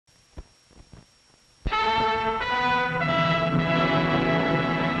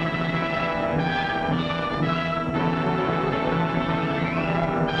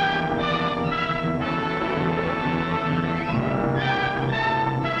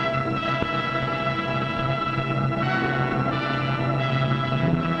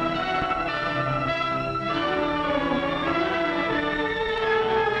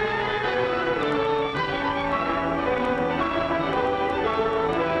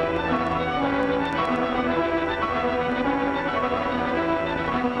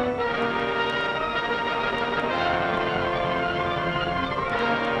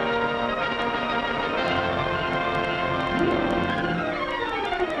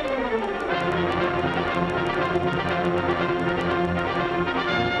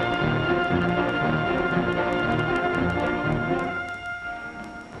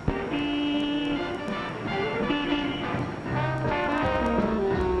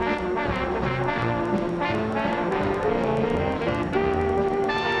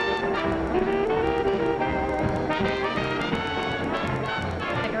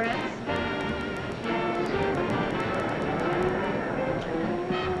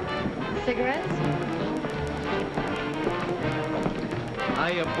cigarettes?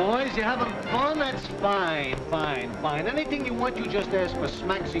 Hiya, boys. You having fun? That's fine, fine, fine. Anything you want, you just ask for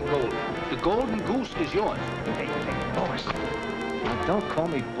Smaxy Golden. The Golden Goose is yours. Hey, boss. Now, don't call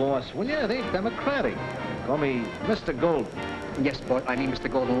me boss, will you? It ain't democratic. Call me Mr. Golden. Yes, boss. I mean, Mr.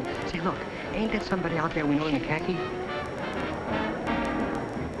 Golden. Say, look, ain't there somebody out there we know in a khaki?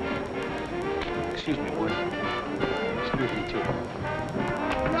 Excuse me, boy. Excuse me, too.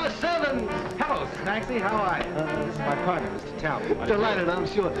 Sevens! Hello, Snaxy. How are you? This is my partner, Mr. Talbot. Delighted, I'm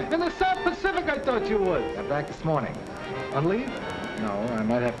sure. In the South Pacific, I thought you was. I'm back this morning. On leave? No, I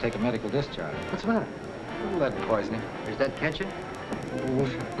might have to take a medical discharge. What's the matter? Lead poisoning. Is that catching?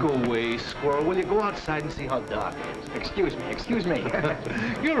 Go away, squirrel. Will you go outside and see how dark it is? Excuse me, excuse me.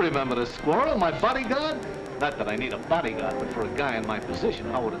 You remember the squirrel, my bodyguard? Not that I need a bodyguard, but for a guy in my position,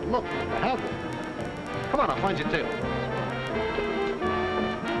 how would it look to have one? Come on, I'll find your table.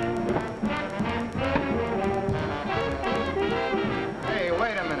 Hey,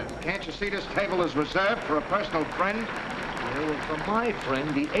 wait a minute. Can't you see this table is reserved for a personal friend? Yeah, well, for my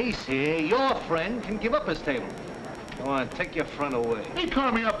friend, the ace here, your friend, can give up his table. Come on, take your friend away. He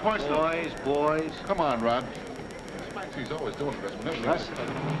called me up personal. Boys. Come on, Rod. He's always doing this.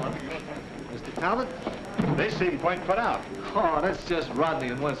 Mr. Talbot? They seem quite put out. Oh, that's just Rodney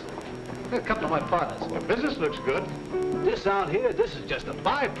and Winslow. They're a couple of my partners. The business looks good. This out here, this is just a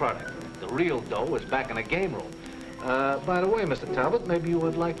byproduct. The real dough is back in the game room. By the way, Mr. Talbot, maybe you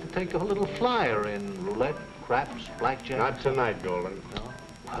would like to take a little flyer in roulette, craps, blackjack? Not tonight, Golden. No?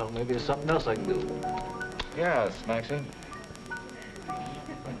 Well, maybe there's something else I can do. Yes, Maxie.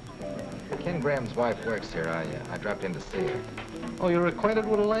 Ken Graham's wife works here. I dropped in to see her. Oh, you're acquainted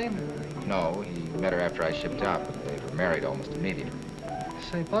with Elaine? No, he met her after I shipped out, but they were married almost immediately.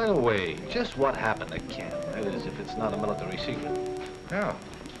 Say, by the way, just what happened to Ken? That is, if it's not a military secret. No.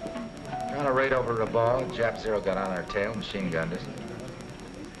 On a raid over Rabaul, Jap Zero got on our tail, machine gunned us.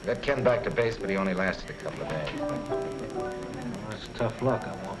 Got Ken back to base, but he only lasted a couple of days. Well, that's tough luck.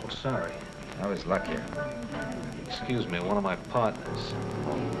 I'm awful sorry. I was luckier. Excuse me, one of my partners.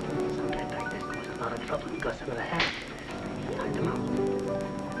 Sometimes like this, there's a lot of trouble because of the hat. Knocked him out.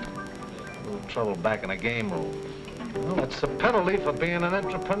 A little trouble back in the game room. Well, that's the penalty for being an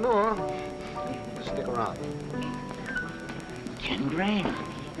entrepreneur. Stick around. Ken Graham.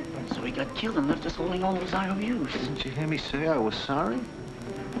 So he got killed and left us holding all those IOUs. Didn't you hear me say I was sorry?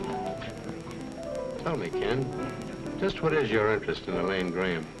 Tell me, Ken, just what is your interest in Elaine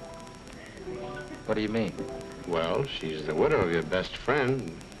Graham? What do you mean? Well, she's the widow of your best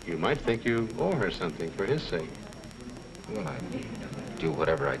friend. You might think you owe her something for his sake. Well, I do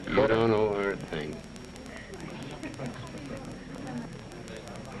whatever I could. You don't owe her a thing.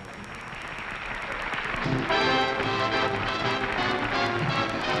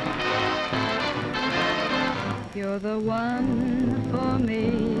 You're the one for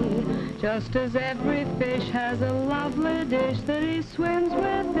me, just as every fish has a lovely dish that he swims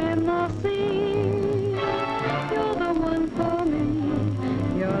with in the sea. You're the one for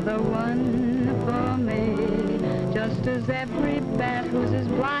me, you're the one for me, just as every bat who's as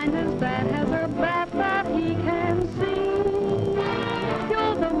blind as that has a bat that he can see.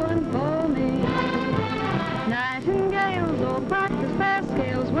 You're the one for me, nightingales all practice their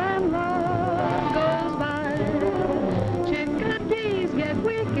scales when love goes by. Chickadees get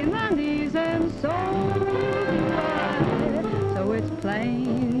weak in the knees and so do I. So it's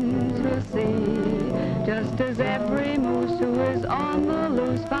plain to see, just as every moose who is on the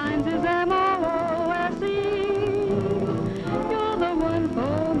loose finds his M-O-O-S-E. You're the one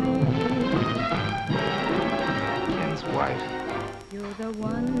for me. Ken's wife. You're the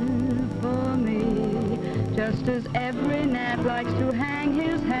one for me, just as every gnat likes to hang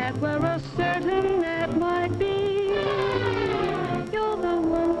his hat where a certain net might be. You're the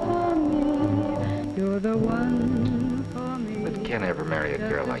one for me, you're the one for me. But Ken ever marry a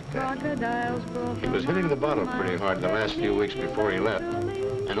girl like that? He was hitting the bottle pretty hard the last few weeks before he left.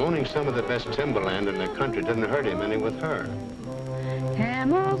 And owning some of the best timberland in the country didn't hurt him any with her.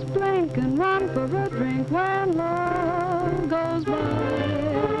 Camels blink and run for a drink when love goes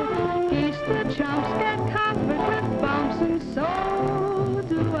by. Geese the chumps get covered with bumps and so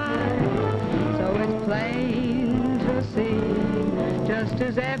do I. So it's plain to see, just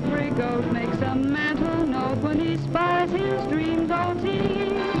as every goat makes a mental note when he spies his dreams OT.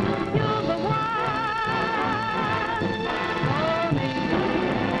 You're the one for me.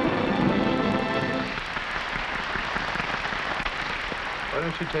 Why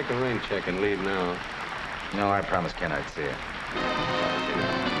don't you take a rain check and leave now? No, I promised Ken I'd see her.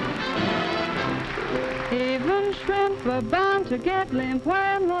 Even shrimp are bound to get limp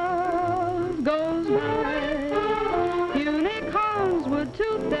when love world goes by. Unicorns would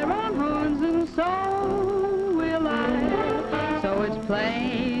toot their own horns, and so will I. So it's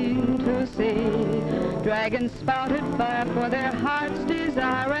plain to see, dragons spouted fire for their heart's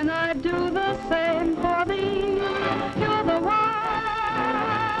desire, and I do the same for thee. You're the one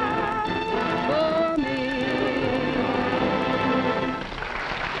for me.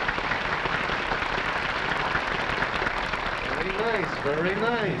 Very nice, very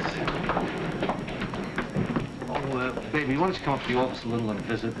nice. Oh, baby, why don't you come up to the office a little and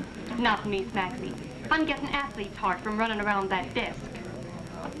visit? Not me, Maxie. I'm getting athlete's heart from running around that desk.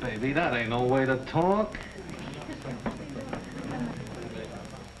 Oh, baby, that ain't no way to talk.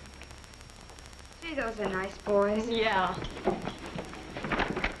 Gee, those are nice boys. Yeah.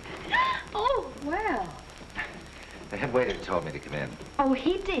 Oh, Well. The head waiter told me to come in. Oh,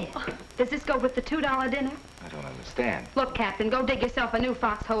 he did. Does this go with the $2 dinner? I don't understand. Look, Captain, go dig yourself a new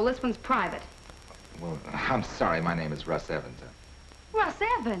foxhole. This one's private. Well, I'm sorry. My name is Russ Evans. Russ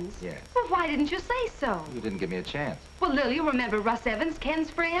Evans? Yes. Well, why didn't you say so? You didn't give me a chance. Well, Lil, you remember Russ Evans, Ken's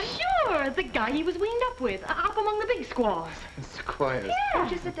friend? sure, the guy he was weaned up with, up among the big squaws. Squires.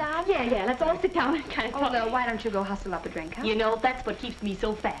 Won't you sit down? Yeah, let's all sit down and kind of Oh, Lil, why don't you go hustle up a drink, huh? You know, that's what keeps me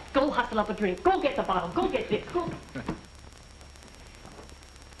so fast. Go hustle up a drink. Go get the bottle. Go get this. Go.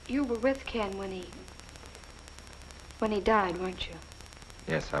 You were with Ken when he died, weren't you?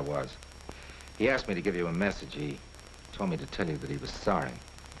 Yes, I was. He asked me to give you a message. He told me to tell you that he was sorry.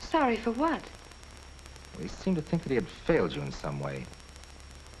 Sorry for what? Well, he seemed to think that he had failed you in some way.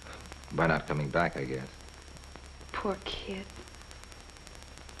 By not coming back, I guess. Poor kid.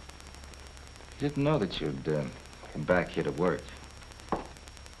 He didn't know that you'd come back here to work. Oh,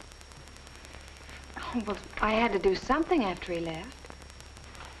 well, I had to do something after he left.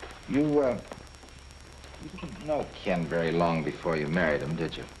 You didn't know Ken very long before you married him,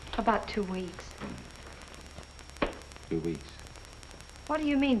 did you? About 2 weeks. 2 weeks. What do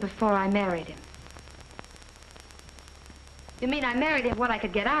you mean, before I married him? You mean I married him what I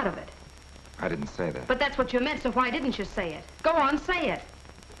could get out of it? I didn't say that. But that's what you meant, so why didn't you say it? Go on, say it.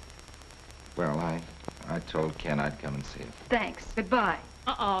 Well, I told Ken I'd come and see him. Thanks. Goodbye.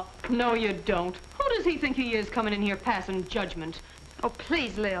 No, you don't. Who does he think he is coming in here passing judgment? Oh,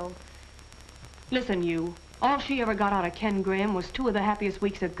 please, Lil. Listen, you. All she ever got out of Ken Graham was 2 of the happiest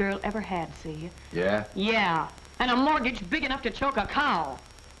weeks a girl ever had, see? Yeah? Yeah. And a mortgage big enough to choke a cow.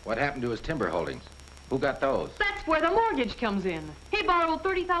 What happened to his timber holdings? Who got those? That's where the mortgage comes in. He borrowed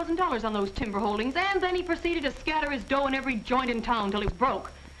 $30,000 on those timber holdings, and then he proceeded to scatter his dough in every joint in town till he was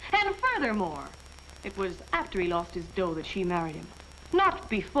broke. And furthermore, it was after he lost his dough that she married him. Not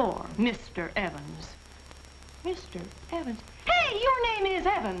before, Mr. Evans. Mr. Evans? Hey, your name is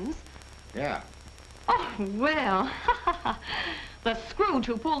Evans. Yeah. Oh, well, the Scrooge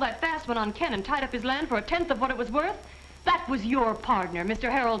who pulled that fast one on Ken and tied up his land for 1/10 of what it was worth, that was your partner, Mr.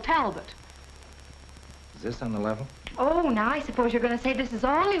 Harold Talbot. Is this on the level? Oh, now I suppose you're going to say this is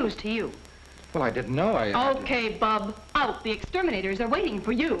all news to you. Well, I didn't know. Okay, Bub, out. The exterminators are waiting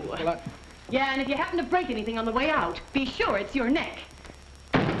for you. Well, Yeah, and if you happen to break anything on the way out, be sure it's your neck.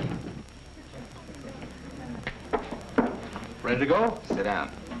 Ready to go? Sit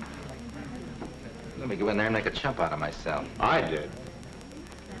down. Let me go in there and make a chump out of myself. I did.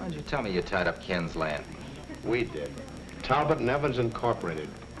 Why did you tell me you tied up Ken's land? We did. Talbot and Evans Incorporated.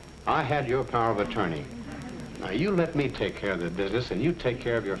 I had your power of attorney. Now, you let me take care of the business, and you take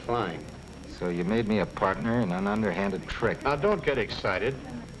care of your flying. So you made me a partner in an underhanded trick. Now, don't get excited.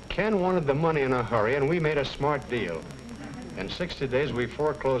 Ken wanted the money in a hurry, and we made a smart deal. In 60 days, we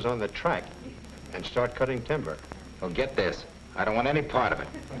foreclose on the tract and start cutting timber. Well, get this. I don't want any part of it.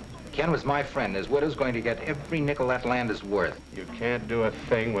 Ken was my friend. His widow's going to get every nickel that land is worth. You can't do a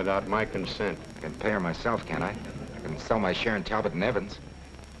thing without my consent. I can pay her myself, can't I? I can sell my share in Talbot and Evans.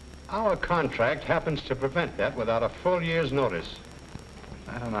 Our contract happens to prevent that without a full year's notice.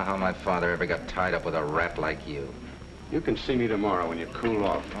 I don't know how my father ever got tied up with a rat like you. You can see me tomorrow when you cool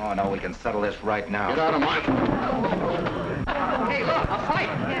off. Oh, no, we can settle this right now. Get out of my... Hey, look, a fight.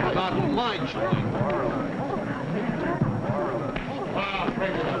 Yeah. Not mine,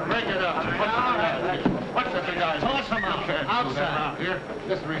 Break it up. What's the big guy? Toss him out. Outside. Here,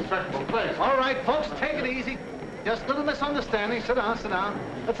 this is a respectable place. All right, folks, take it easy. Just a little misunderstanding. Sit down, sit down.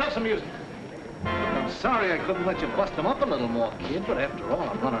 Let's have some music. I'm sorry I couldn't let you bust him up a little more, kid, but after all,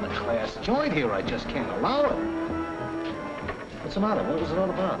 I'm running a class joint here. I just can't allow it. What's the matter? What was it all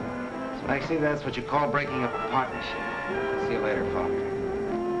about? Maxie, that's what you call breaking up a partnership. See you later, Father.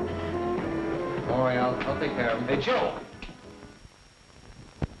 Don't worry, I'll take care of him. Hey, Joe.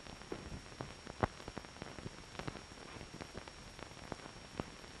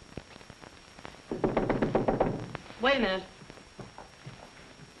 Wait a minute.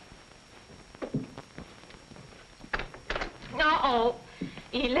 Uh-oh.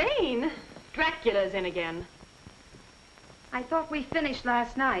 Elaine, Dracula's in again. I thought we finished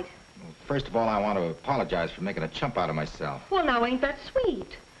last night. First of all, I want to apologize for making a chump out of myself. Well, now, ain't that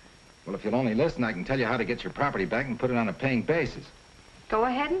sweet? Well, if you'll only listen, I can tell you how to get your property back and put it on a paying basis. Go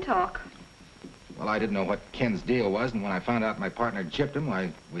ahead and talk. Well, I didn't know what Ken's deal was, and when I found out my partner gypped him,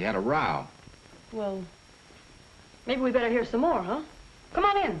 why, we had a row. Well, maybe we better hear some more, huh? Come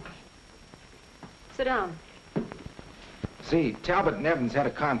on in. Sit down. See, Talbot and Evans had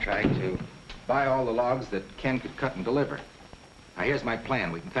a contract to buy all the logs that Ken could cut and deliver. Now, here's my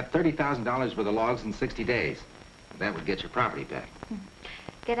plan. We can cut $30,000 worth of logs in 60 days. That would get your property back.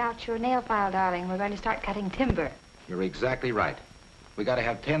 Get out your nail file, darling. We're going to start cutting timber. You're exactly right. We got to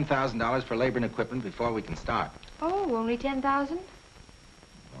have $10,000 for labor and equipment before we can start. Oh, only 10,000?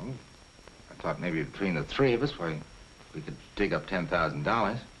 Well, I thought maybe between the three of us, we could dig up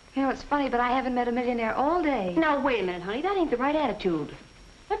 $10,000. You know, it's funny, but I haven't met a millionaire all day. Now, wait a minute, honey. That ain't the right attitude.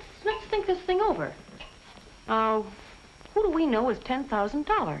 Let's think this thing over. Now, who do we know is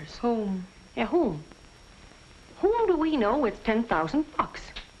 $10,000? Whom? Yeah, whom? Whom do we know it's 10,000 bucks?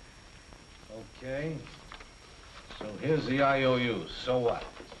 Okay. So here's the IOUs. So what?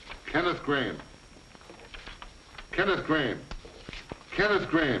 Kenneth Graham. Kenneth Graham. Kenneth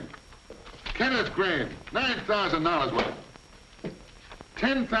Graham. Kenneth Graham. $9,000 worth.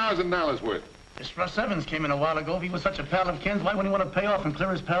 $10,000 worth. This Russ Evans came in a while ago. If he was such a pal of Ken's, why wouldn't he want to pay off and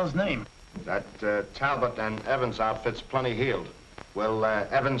clear his pal's name? That Talbot and Evans outfit's plenty healed. Will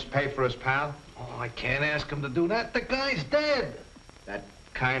Evans pay for his pal? Oh, I can't ask him to do that. The guy's dead. That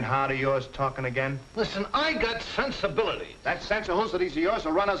kind heart of yours talking again? Listen, I got sensibility. That sense of who's of yours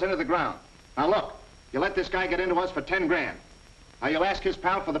will run us into the ground. Now look, you let this guy get into us for 10 grand. Now you'll ask his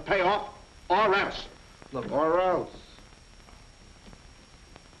pal for the payoff, or else. Look, Or else.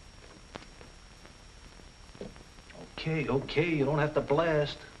 okay, you don't have to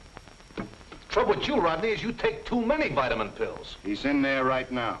blast. Trouble with you, Rodney, is you take too many vitamin pills. He's in there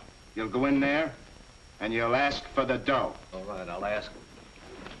right now. You'll go in there, and you'll ask for the dough. All right, I'll ask him.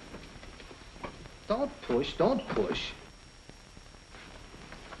 Don't push.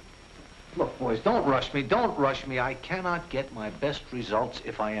 Look, boys, don't rush me. I cannot get my best results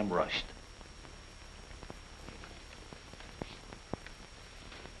if I am rushed.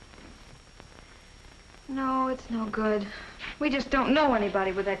 No, it's no good. We just don't know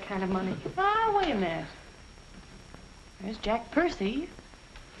anybody with that kind of money. Ah, wait a minute. There's Jack Percy.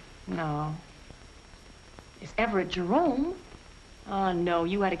 No. Is Everett Jerome? Oh, no,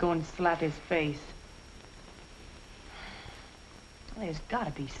 you had to go and slap his face. Well, there's got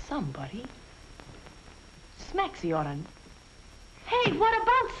to be somebody. Smaxy ought to... Hey, what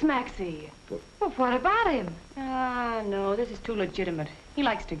about Smaxy? Well, what about him? Ah, no, this is too legitimate. He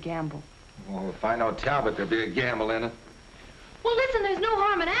likes to gamble. Well, if I know Talbot, there'll be a gamble in it. Well, listen, there's no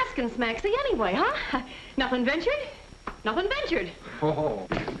harm in asking Smaxy anyway, huh? Nothing ventured, nothing ventured. Oh.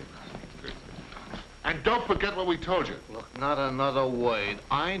 And don't forget what we told you. Look, not another word.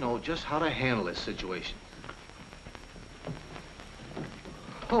 I know just how to handle this situation.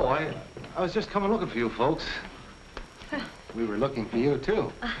 Oh, I was just coming looking for you folks. We were looking for you,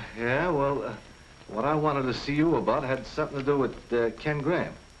 too. Yeah, well, what I wanted to see you about had something to do with Ken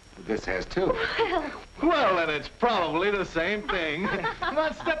Graham. This has, too. Well, then it's probably the same thing. Come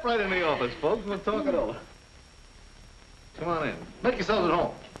on, step right in the office, folks. We'll talk it over. Come on in. Make yourselves at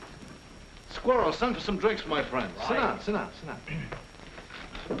home. Squirrel, send for some drinks for my friends. Sit down.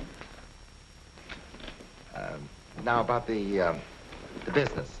 Now about the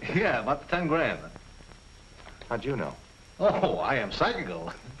business. Yeah, about the 10 grand. How'd you know? Oh, I am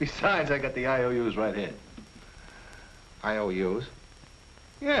psychical. Besides, I got the IOUs right here. IOUs?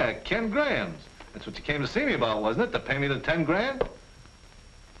 Yeah, Ken Graham's. That's what you came to see me about, wasn't it? To pay me the 10 grand?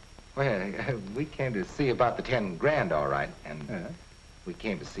 Well, we came to see about the 10 grand, all right. And Yeah. we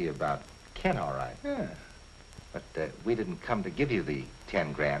came to see about Ken, all right. Yeah. But we didn't come to give you the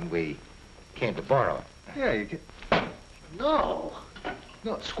 10 grand. We came to borrow it. Yeah, you can... No,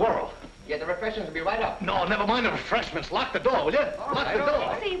 Squirrel. Yeah, the refreshments will be right up. No, never mind the refreshments. Lock the door, will you? Lock the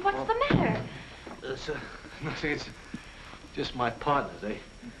door. See, what's the matter? It's just my partners. They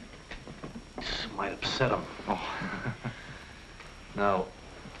just might upset them. Oh. Now,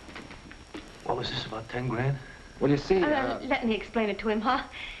 what was this about 10 grand? Well, you see, Let me explain it to him, huh?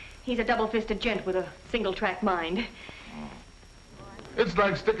 He's a double-fisted gent with a single-track mind. It's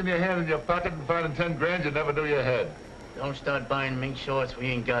like sticking your hand in your pocket and finding 10 grand you never knew you had. Don't start buying mink shorts. We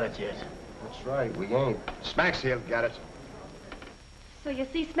ain't got it yet. That's right, we ain't. Smaxy'll get it. So you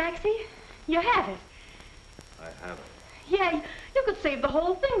see, Smaxy, you have it. I haven't. Yeah, you could save the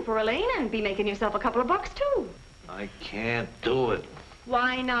whole thing for Elaine and be making yourself a couple of bucks, too. I can't do it.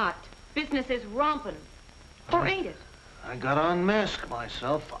 Why not? Business is romping. Or ain't it? I gotta unmask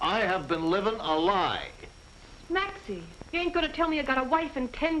myself. I have been living a lie. Maxie, you ain't gonna tell me you got a wife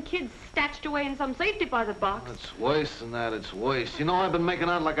and 10 kids stashed away in some safe deposit box. It's worse than that, it's worse. You know, I've been making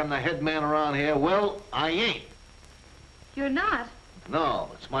out like I'm the head man around here. Well, I ain't. You're not? No,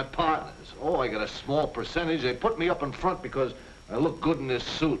 it's my partners. Oh, I got a small percentage. They put me up in front because I look good in this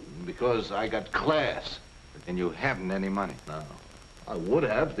suit and because I got class. And you haven't any money. No. I would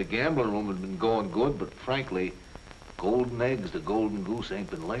have. The gambling room had been going good, but frankly, golden eggs, the golden goose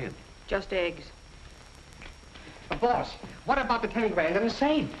ain't been laying. Just eggs. Boss, what about the 10 grand in the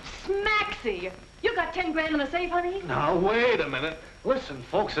safe? Maxie, you got 10 grand in the safe, honey? Now, wait a minute. Listen,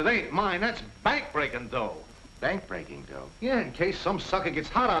 folks, it ain't mine. That's bank-breaking dough. Bank-breaking dough? Yeah, in case some sucker gets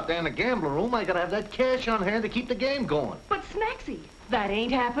hot out there in the gambling room, I gotta have that cash on hand to keep the game going. But, Maxie, that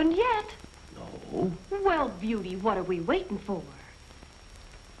ain't happened yet. No. Well, Beauty, what are we waiting for?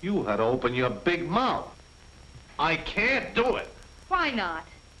 You had to open your big mouth. I can't do it. Why not?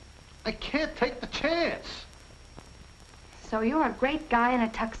 I can't take the chance. So you're a great guy in a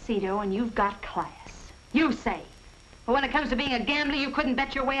tuxedo and you've got class. You say. But when it comes to being a gambler, you couldn't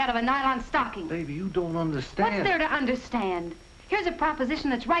bet your way out of a nylon stocking. Baby, you don't understand. What's there to understand? Here's a proposition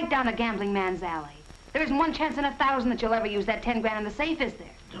that's right down a gambling man's alley. There isn't one chance in 1,000 that you'll ever use that 10 grand in the safe, is there?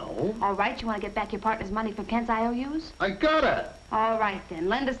 No. All right, you want to get back your partner's money from Kent's IOUs? I gotta. All right, then.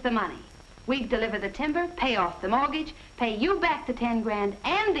 Lend us the money. We deliver the timber, pay off the mortgage, pay you back the 10 grand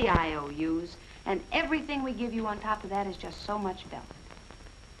and the IOUs, and everything we give you on top of that is just so much velvet.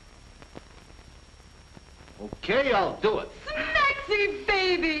 Okay, I'll do it. Maxie,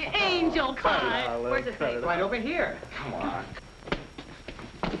 baby, angel pie. Where's the safe? Right over here. Come on.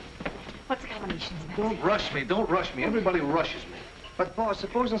 What's the combinations, Maxie? Don't rush me. Don't rush me. Everybody rushes me. But, boss,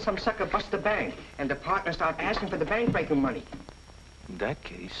 supposing some sucker busts the bank and the partners start asking for the bank-breaking money. In that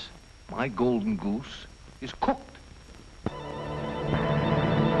case, my golden goose is cooked.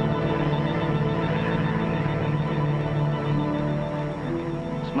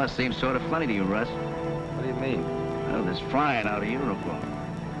 This must seem sort of funny to you, Russ. What do you mean? Well, this frying out of uniform.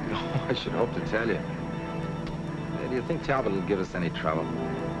 Oh, I should hope to tell you. Do you think Talbot will give us any trouble?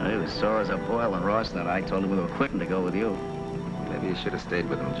 He was sore as a boil when Ross and I told him we were quitting to go with you. Maybe you should have stayed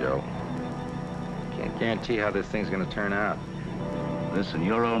with him, Joe. Can't guarantee how this thing's gonna turn out. Listen,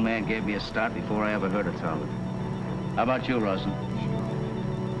 your old man gave me a start before I ever heard of Talbot. How about you, Rawson?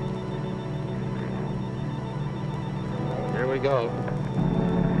 Here we go.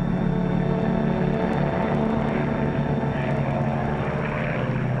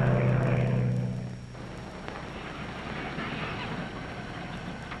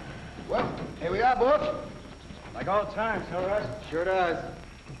 Well, here we are, boss. Like old times, huh, Russ? Sure does.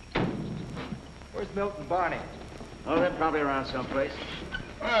 Where's Milt and Barney? Oh, they're probably around someplace.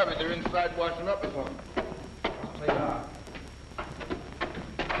 Ah, but they're inside washing up or something. They are.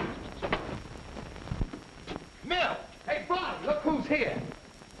 Mill! Hey, Barney, look who's here.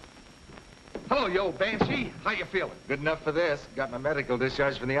 Hello, you old banshee. How you feeling? Good enough for this. Got my medical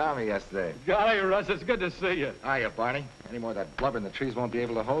discharge from the Army yesterday. Golly, Russ, it's good to see you. Hiya, Barney. Any more of that blubber in the trees won't be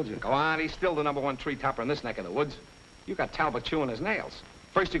able to hold you. Go on, he's still the #1 tree topper in this neck of the woods. You got Talbot chewing his nails.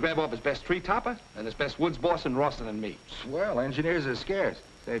 First you grab off his best tree topper, and his best woods boss in Rawson and me. Swell, engineers are scarce.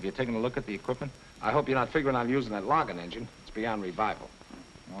 Say, have you taken a look at the equipment? I hope you're not figuring on using that logging engine. It's beyond revival.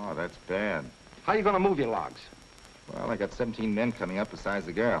 Oh, that's bad. How you gonna move your logs? Well, I got 17 men coming up besides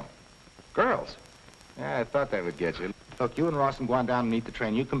the girl. Girls? Yeah, I thought that would get you. Look, you and Rawson go on down and meet the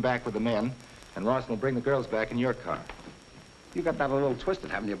train. You come back with the men, and Rawson will bring the girls back in your car. You got that a little twisted,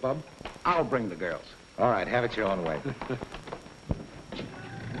 haven't you, bub? I'll bring the girls. All right, have it your own way.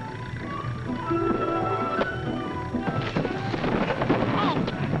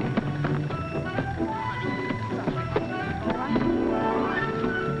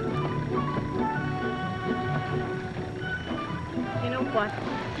 You know what?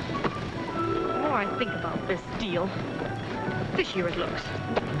 The more I think about this deal, fishier it looks.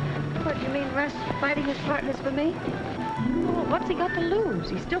 What, do you mean Russ fighting his partners for me? Well, what's he got to lose?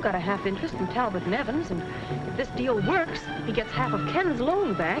 He's still got a half interest in Talbot and Evans, and if this deal works, he gets half of Ken's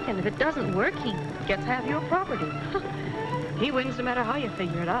loan back, and if it doesn't work, he gets half your property. He wins no matter how you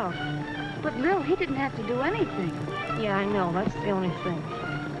figure it out. But, Mill, he didn't have to do anything. Yeah, I know. That's the only thing.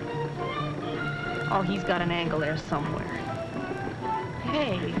 Oh, he's got an angle there somewhere.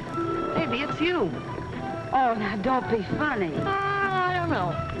 Hey, maybe it's you. Oh, now, don't be funny. I don't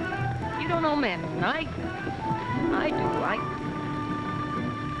know. You don't know men. I do.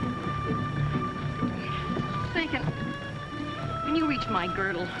 reach my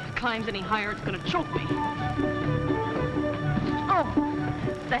girdle. If it climbs any higher, it's gonna choke me. Oh,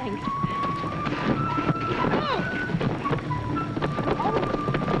 thanks.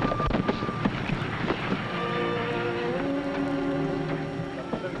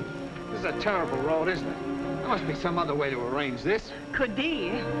 This is a terrible road, isn't it? There must be some other way to arrange this. Could be.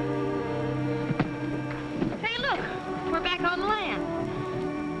 Hey, look, we're back on land.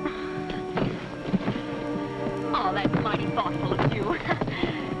 Oh, that's mighty thoughtful of you.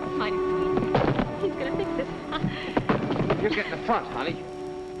 Mighty sweet. He's gonna fix it. You get in the front, honey.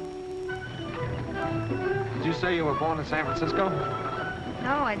 Did you say you were born in San Francisco?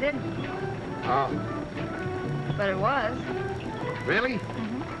 No, I didn't. Oh. But it was. Really?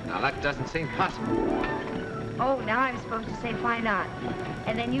 Now, that doesn't seem possible. Oh, now I'm supposed to say, why not?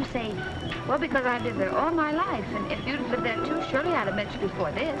 And then you say, well, because I've lived there all my life. And if you'd have lived there too, surely I'd have met you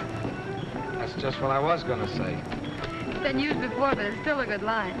before this. That's just what I was gonna say. It's been used before, but it's still a good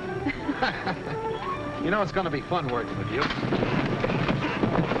line. You know, it's gonna be fun working with you.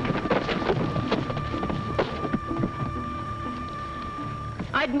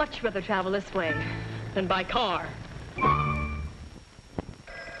 I'd much rather travel this way than by car.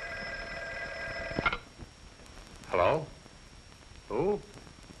 Hello? Who?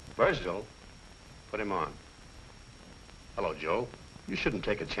 Virgil? Put him on. Hello, Joe. You shouldn't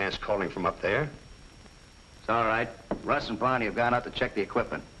take a chance calling from up there. It's all right. Russ and Barney have gone out to check the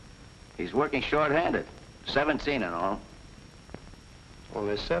equipment. He's working short-handed. 17 in all.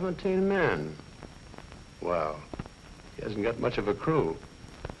 Only 17 men. Well, he hasn't got much of a crew.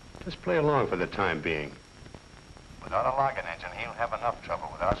 Just play along for the time being. Without a logging engine, he'll have enough trouble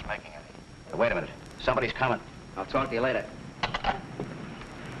without us making any. Wait a minute. Somebody's coming. I'll talk to you later.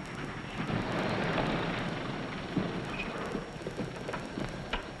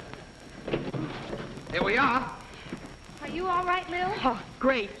 Here we are. Are you all right, Lil? Oh,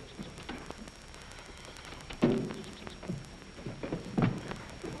 great.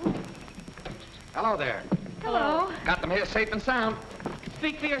 Hello there. Hello. Got them here safe and sound.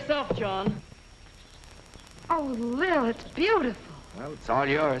 Speak for yourself, John. Oh, Lil, it's beautiful. Well, it's all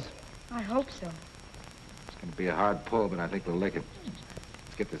yours. I hope so. It's going to be a hard pull, but I think we'll lick it.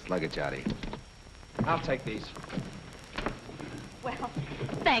 Let's get this luggage out of here. I'll take these. Well,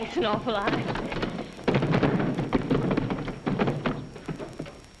 thanks an awful lot.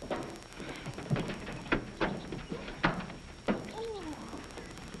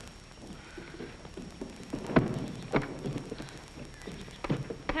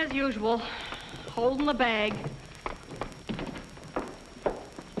 As usual, holding the bag.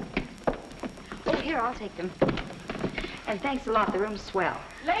 Oh, here, I'll take them. And thanks a lot. The room's swell.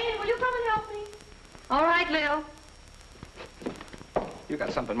 Lane, will you come and help me? All right, Lil. You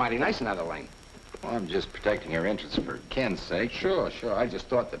got something mighty nice in that lane. Well, I'm just protecting your interests for Ken's sake. Sure. I just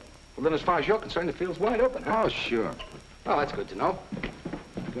thought that. Well, then, as far as you're concerned, the field's wide open, huh? Oh, sure. Oh, that's good to know.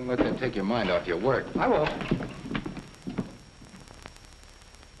 Don't let that take your mind off your work. I will.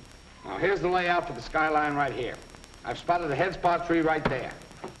 Now, here's the layout for the skyline right here. I've spotted a head spot tree right there.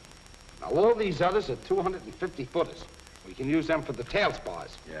 Now, all these others are 250 footers. We can use them for the tail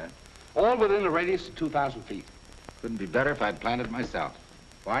spars. Yeah? All within a radius of 2,000 feet. Couldn't be better if I'd planned it myself.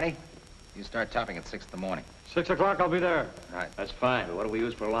 Barney, you start topping at 6 in the morning. 6 o'clock, I'll be there. Right. That's fine, but what do we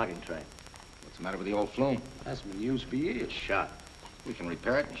use for a logging train? What's the matter with the old flume? That's been used for years. Shot. We can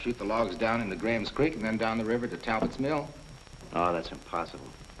repair it and shoot the logs down into Graham's Creek and then down the river to Talbot's Mill. Oh, that's impossible.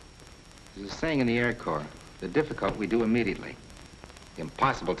 There's a saying in the Air Corps, the difficult we do immediately. The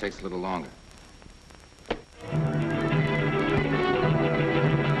impossible takes a little longer.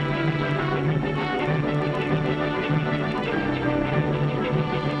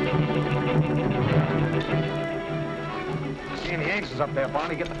 Seeing the Angels up there,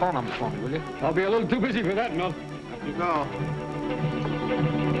 Barney, get the phone number for me, will you? I'll be a little too busy for that, Milt. Up you go.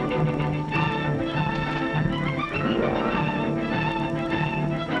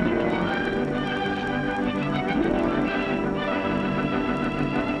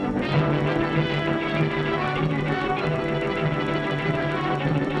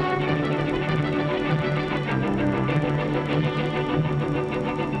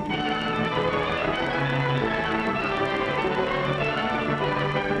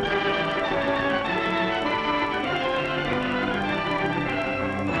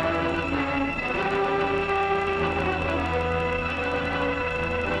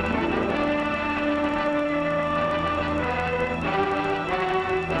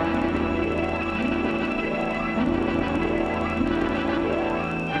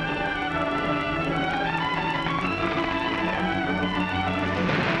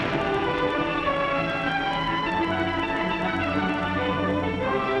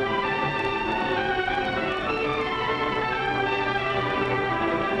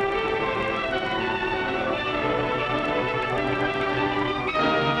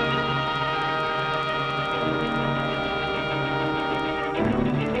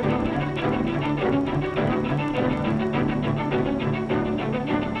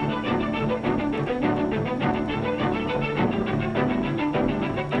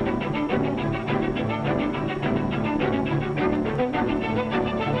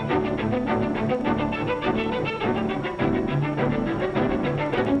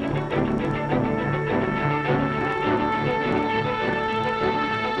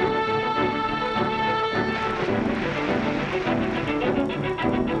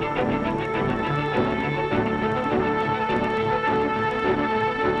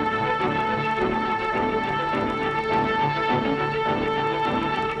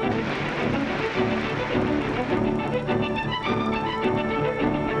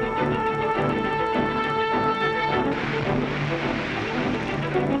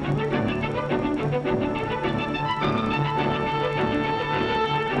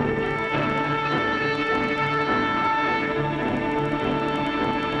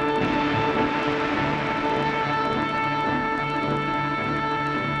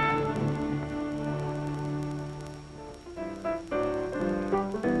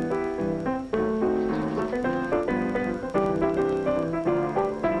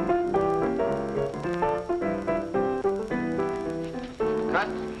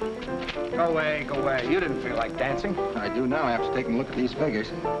 Go away, go away. You didn't feel like dancing. I do now after taking a look at these figures.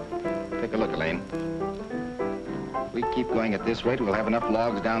 Take a look, Elaine. We keep going at this rate, we'll have enough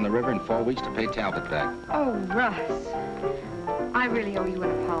logs down the river in 4 weeks to pay Talbot back. Oh, Russ. I really owe you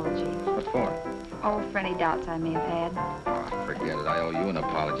an apology. What for? Oh, for any doubts I may have had. Oh, forget it. I owe you an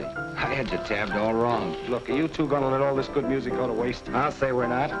apology. I had you tabbed all wrong. Look, are you two gonna let all this good music go to waste? I'll say we're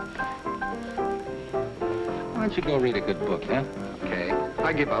not. Why don't you go read a good book, huh? Okay.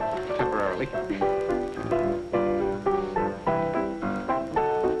 I give up, temporarily.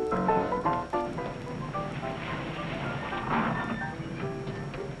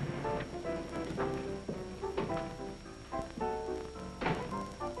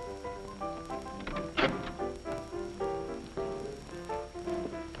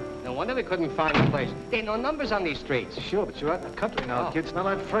 No wonder we couldn't find the place. There ain't no numbers on these streets. Sure, but you're out in the country now, Oh. kid. Smell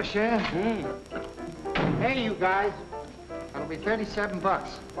that fresh air? Hey, you guys. That'll be 37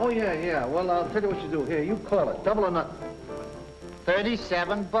 bucks. Oh, yeah. Well, I'll tell you what you do. Here, you call it. Double or nothing.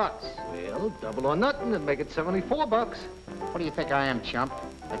 37 bucks. Well, double or nothing and make it 74 bucks. What do you think I am, chump?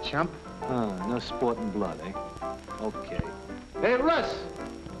 A chump? No sporting blood, eh? Okay. Hey, Russ!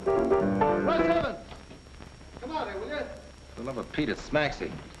 Russ Evans! Come out here, will you? For the love of Pete, it's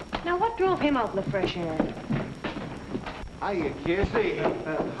Smaxy. Now, what drove him out in the fresh air? Hiya, kid. Hey,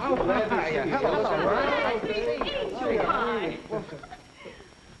 how glad to see you. Hello.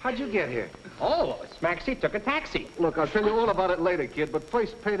 How'd you get here? Oh, Smaxy took a taxi. Look, I'll tell you all about it later, kid, but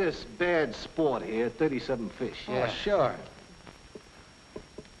first pay this bad sport here, 37 fish. Yeah, sure.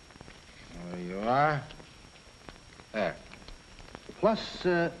 There you are. There. Plus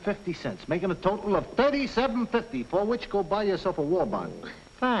 50 cents, making a total of $37.50, for which go buy yourself a war bond.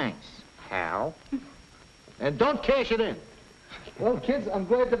 Thanks, pal. And don't cash it in. Well, kids, I'm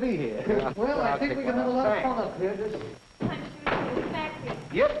glad to be here. Well, I think we can have a lot of fun up here.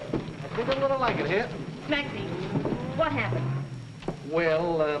 Yep, I think I'm gonna like it here. Smaxy, what happened?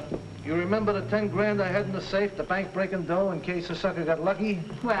 Well, you remember the 10 grand I had in the safe, the bank breaking dough in case the sucker got lucky?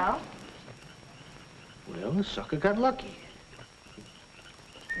 Well? Well, the sucker got lucky.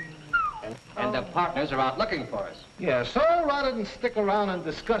 And the partners are out looking for us. Yeah, so rather than stick around and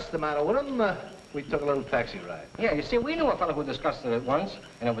discuss the matter with him, we took a little taxi ride. Yeah, you see, we knew a fellow who discussed it once,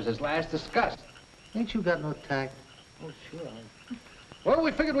 and it was his last disgust. Ain't you got no tact? Oh, sure. Well,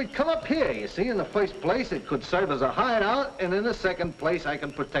 we figured we'd come up here, you see. In the first place, it could serve as a hideout, and in the second place, I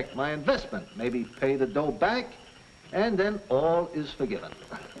can protect my investment. Maybe pay the dough back, and then all is forgiven.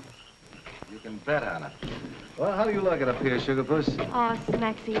 You can bet on it. Well, how do you like it up here, Sugar Puss? Oh,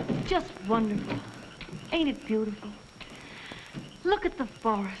 Smaxy, it's just wonderful. Ain't it beautiful? Look at the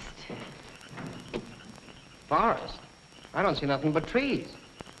forest. Forest? I don't see nothing but trees.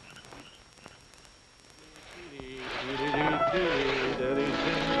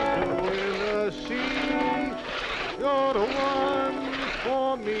 You're the one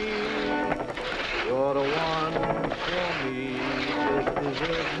for me. You're the one for me. Just as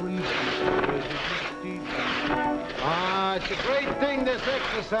every Ah, it's a great thing, this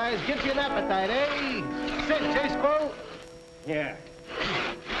exercise. Gives you an appetite, eh? Sit, Chasebo. Yeah.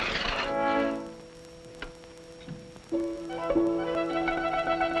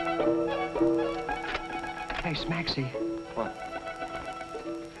 Hey, Smaxy. What?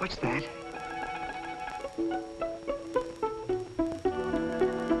 What's that?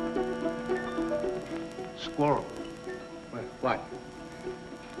 Squirrel. What?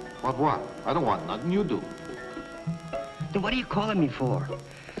 What? I don't want nothing. You do. Then what are you calling me for?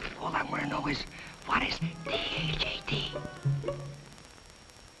 All I want to know is, what is D-H-A-T?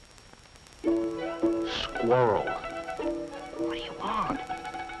 Squirrel. What do you want?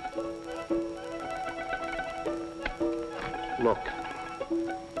 Look.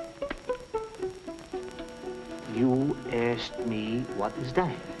 You asked me, what is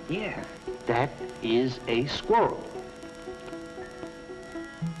that? Yeah. That is a squirrel.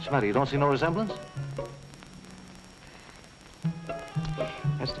 What's the matter? You don't see no resemblance?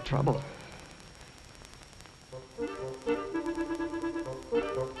 That's the trouble.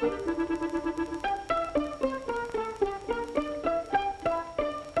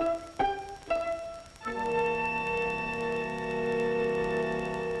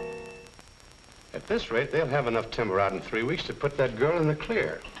 At this rate, they'll have enough timber out in 3 weeks to put that girl in the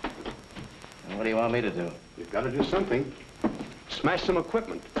clear. And what do you want me to do? We've got to do something. Smash some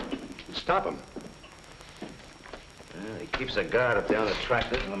equipment. Stop them. He keeps a guard up there on the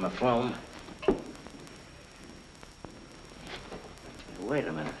tractors and on the phone. Wait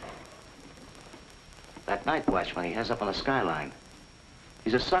a minute. That night watchman he has up on the skyline.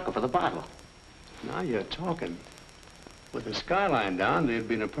 He's a sucker for the bottle. Now you're talking. With the skyline down, they'd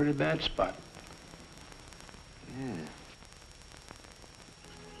be in a pretty bad spot. Yeah.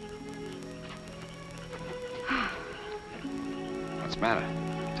 What's the matter?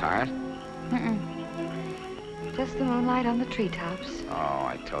 Tired? Just the moonlight on the treetops. Oh,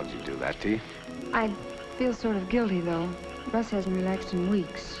 I told you to do that to you. I feel sort of guilty, though. Russ hasn't relaxed in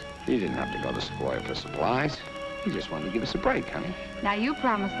weeks. You didn't have to go to Sequoia for supplies. You just wanted to give us a break, honey. Now, you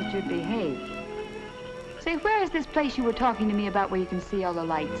promised that you'd behave. Say, where is this place you were talking to me about where you can see all the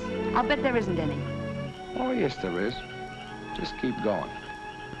lights? I'll bet there isn't any. Oh, yes, there is. Just keep going.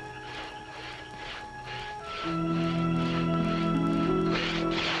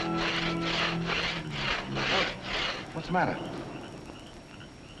 What's the matter?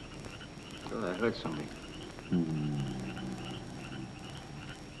 Well, I heard something.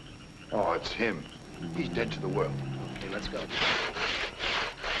 Oh, it's him. He's dead to the world. Okay, let's go.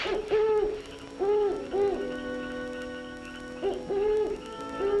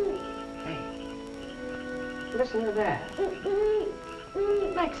 Listen to that.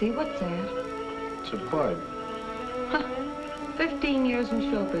 Lexi, what's that? It's a bird. 15 years in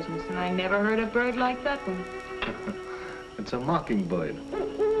show business, and I never heard a bird like that one. It's a mockingbird.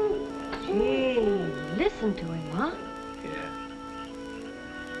 Gee, listen to him, huh? Yeah.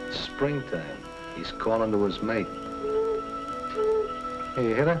 It's springtime. He's calling to his mate. Hey,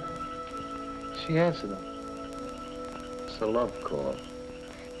 you hit her? She answered him. It's a love call.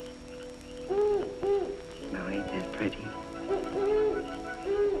 Now, ain't that pretty?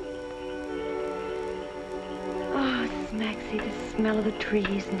 Oh, Smaxy, the smell of the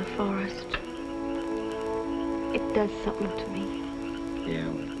trees in the forest. It does something to me.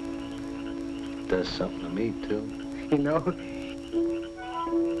 Yeah. It does something to me, too. You know,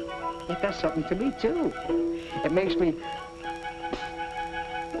 it does something to me, too. It makes me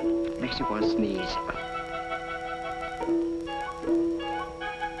want to sneeze.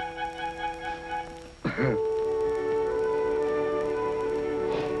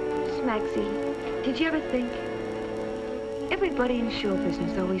 Smaxy, did you ever think? Everybody in show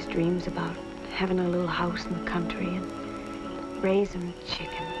business always dreams about having a little house in the country and raising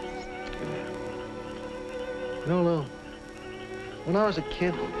chickens. You know, Lou, when I was a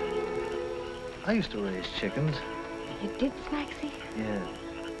kid, I used to raise chickens. You did, Smaxy? Yeah.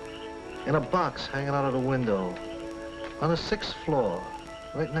 In a box hanging out of the window on the 6th floor,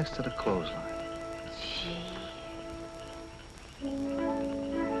 right next to the clothesline. Gee.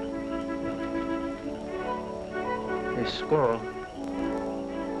 Hey, Squirrel,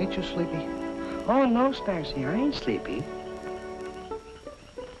 ain't you sleepy? Oh, no, Sparsy, I ain't sleepy.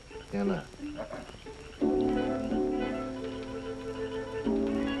 Yeah, no.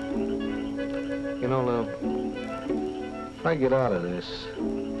 You know, Lou, if I get out of this, I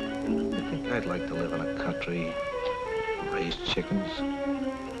think I'd like to live in a country, raise chickens.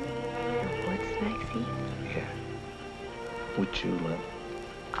 What, Smaxy? Yeah. With you, Lou.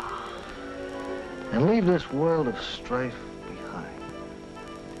 And leave this world of strife behind.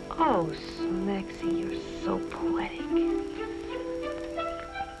 Oh, Smaxy, you're so poetic.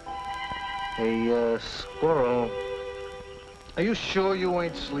 Hey, Squirrel, are you sure you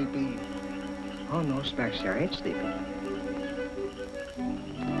ain't sleepy? Oh, no, Sparsy, I ain't sleepy.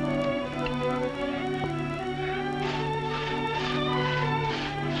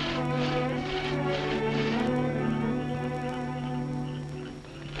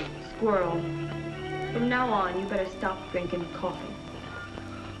 Squirrel, from now on, you better stop drinking coffee.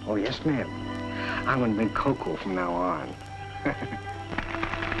 Oh, yes, ma'am. I'm gonna drink cocoa from now on.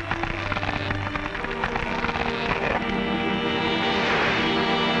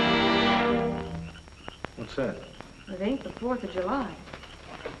 What's that? It ain't the 4th of July.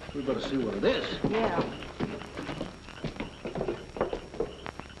 We better see what it is. Yeah.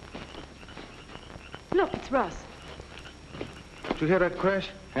 Look, it's Russ. Did you hear that crash?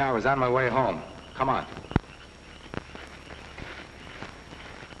 Yeah, I was on my way home. Come on.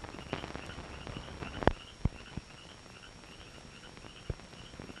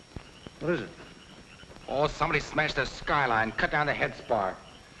 What is it? Oh, somebody smashed the skyline, cut down the head spar.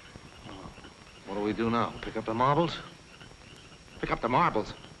 What do we do now? Pick up the marbles? Pick up the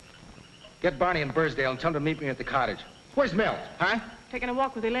marbles. Get Barney and Bursdale and tell them to meet me at the cottage. Where's Milt, huh? Taking a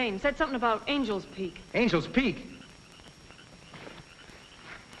walk with Elaine. Said something about Angel's Peak. Angel's Peak.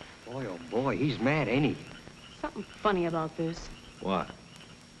 Boy, oh, boy, he's mad, ain't he? Something funny about this. What?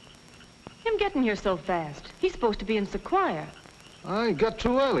 Him getting here so fast. He's supposed to be in Sequoia. I got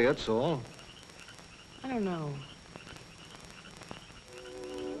too early, that's all. I don't know.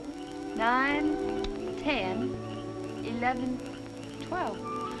 9, 10, 11, 12.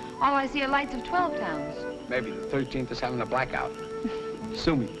 All I see are lights of 12 towns. Maybe the 13th is having a blackout.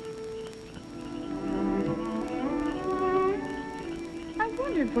 Sue me. I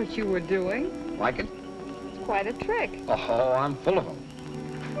wondered what you were doing. Like it? It's quite a trick. Oh, I'm full of them.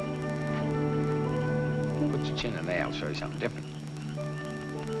 Put your chin in there, I'll show you something different.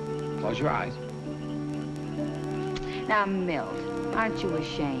 Close your eyes. Now, Milt, aren't you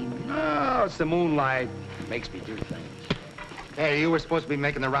ashamed? No, it's the moonlight. Makes me do things. Hey, you were supposed to be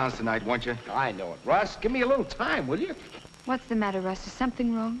making the rounds tonight, weren't you? I know it. Russ, give me a little time, will you? What's the matter, Russ? Is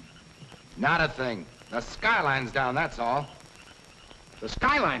something wrong? Not a thing. The skyline's down, that's all. The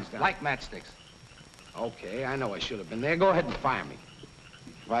skyline's down? Like matchsticks. Okay, I know I should have been there. Go ahead and fire me.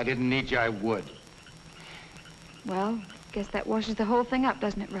 If I didn't need you, I would. Well, guess that washes the whole thing up,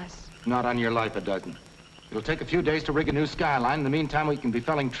 doesn't it, Russ? Not on your life, it doesn't. It'll take a few days to rig a new skyline. In the meantime, we can be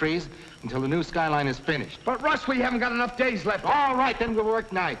felling trees until the new skyline is finished. But, Russ, we haven't got enough days left. All right, then we'll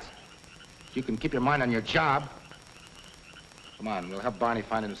work nights. You can keep your mind on your job. Come on, we'll have Barney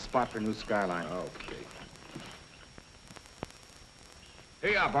find a spot for a new skyline. Okay.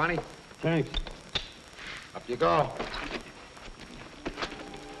 Here you are, Barney. Thanks. Up you go.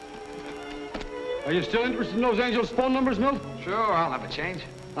 Are you still interested in those Angels' phone numbers, Milt? Sure, I'll have a change.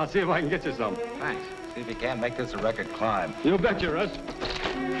 I'll see if I can get you some. Thanks. See if you can't make this a record climb. You betcha, Russ.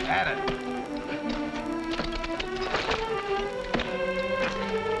 At it.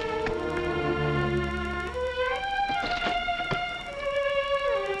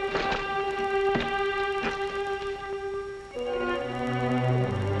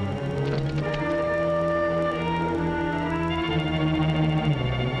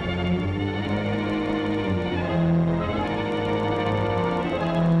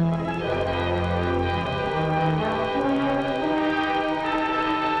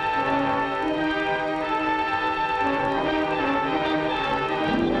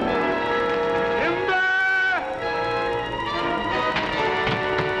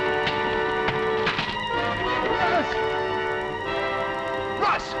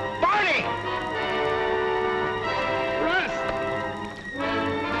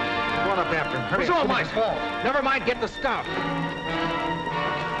 Never mind, get the stuff.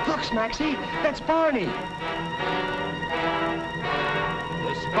 Look, Smaxy, that's Barney.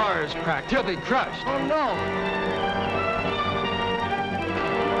 The spar is cracked. He'll be crushed. Oh, no.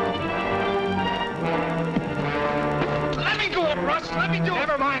 Let me do it, Russ. Let me do it.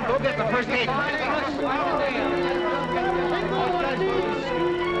 Never mind. Go get the first aid.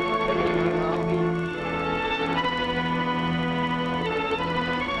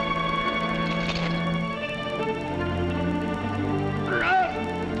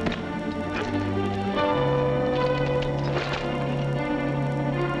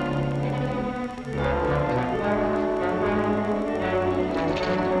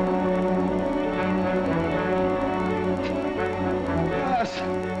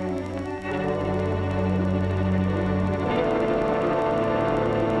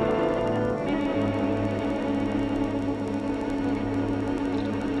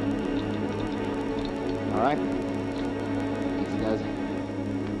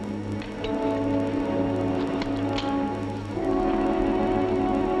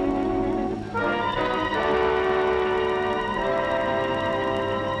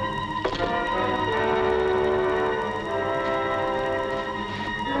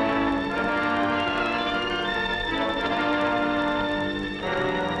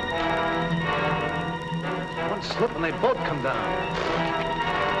 Slip and they both come down.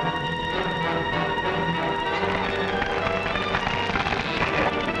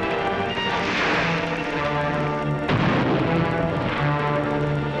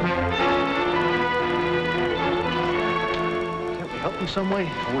 Can't we help them some way?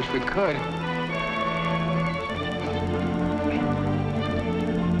 I wish we could.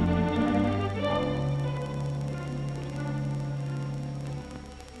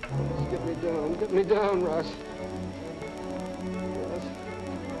 Get me down, Russ.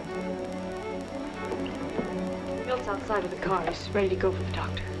 Milt's outside of the car. He's ready to go for the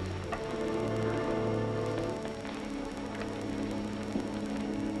doctor.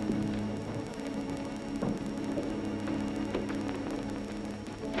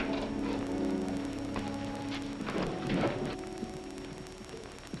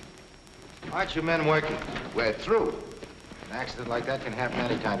 Aren't you men working? We're through. An accident like that can happen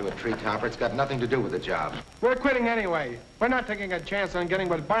any time to a tree topper. It's got nothing to do with the job. We're quitting anyway. We're not taking a chance on getting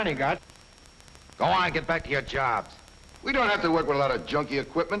what Barney got. Go on, get back to your jobs. We don't have to work with a lot of junky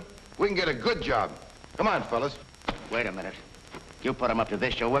equipment. We can get a good job. Come on, fellas. Wait a minute. You put him up to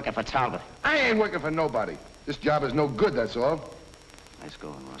this. You're working for Talbot. I ain't working for nobody. This job is no good, that's all. Nice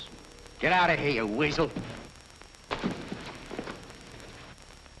going, Russ. Get out of here, you weasel.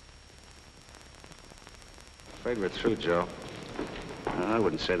 Afraid we're through, Joe. I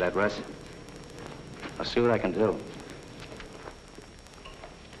wouldn't say that, Russ. I'll see what I can do.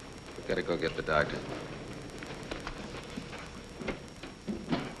 We gotta go get the doctor.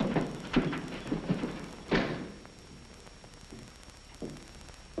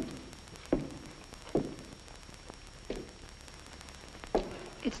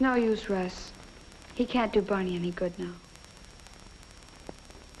 It's no use, Russ. He can't do Barney any good now.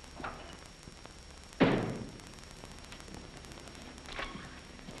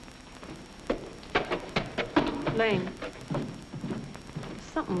 Lane, there's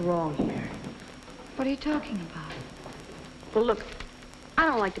something wrong here. What are you talking about? Well, look, I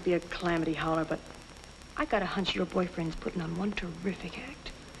don't like to be a calamity howler, but I got a hunch your boyfriend's putting on one terrific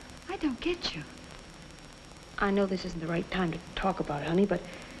act. I don't get you. I know this isn't the right time to talk about it, honey, but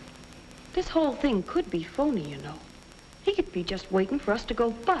this whole thing could be phony, you know. He could be just waiting for us to go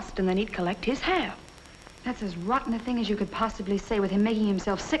bust, and then he'd collect his half. That's as rotten a thing as you could possibly say, with him making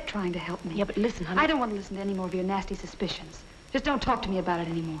himself sick trying to help me. Yeah, but listen, honey. I don't want to listen to any more of your nasty suspicions. Just don't talk to me about it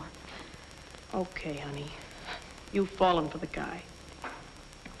anymore. Okay, honey. You've fallen for the guy.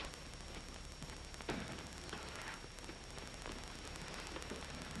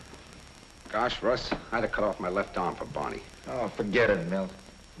 Gosh, Russ, I'd have cut off my left arm for Barney. Oh, forget it, Milt.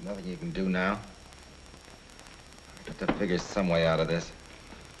 Nothing you can do now. I got to figure some way out of this.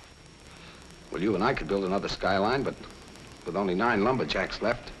 Well, you and I could build another skyline, but with only 9 lumberjacks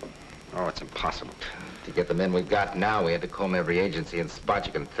left, oh, it's impossible. To get the men we've got now, we had to comb every agency and spot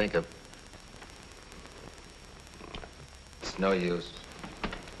you can think of. It's no use.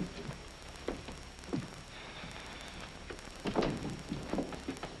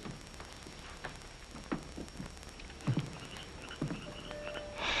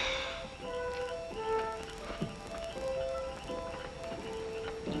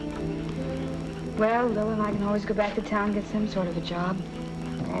 Well, Lil and I can always go back to town and get some sort of a job.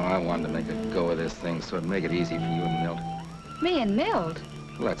 Oh, I wanted to make a go of this thing so it'd make it easy for you and Milt. Me and Milt?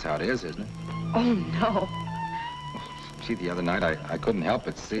 Well, that's how it is, isn't it? Oh, no. See, the other night, I couldn't help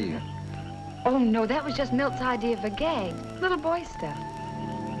but see. Oh, no, that was just Milt's idea of a gag. Little boy stuff.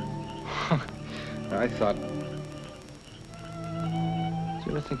 I thought... Did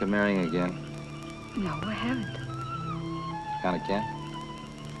you ever think of marrying again? No, I haven't. Kinda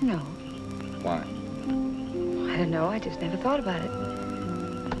can't? No. Why? I don't know. I just never thought about it.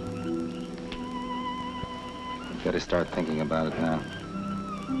 You've got to start thinking about it now.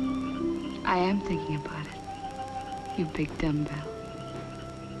 I am thinking about it. You big dumbbell.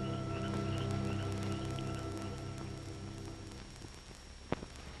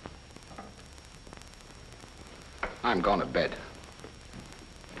 I'm going to bed.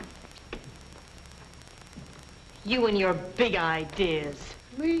 You and your big ideas.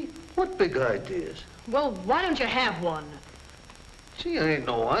 Me? What big ideas? Well, why don't you have one? Gee, I ain't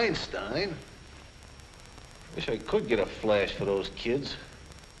no Einstein. Wish I could get a flash for those kids.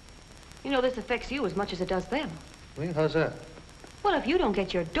 You know, this affects you as much as it does them. I mean, how's that? Well, if you don't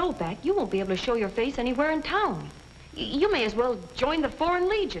get your dough back, you won't be able to show your face anywhere in town. You may as well join the Foreign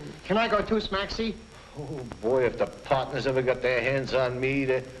Legion. Can I go too, Smaxy? Oh, boy, if the partners ever got their hands on me,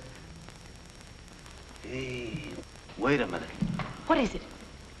 they... Hey, wait a minute. What is it?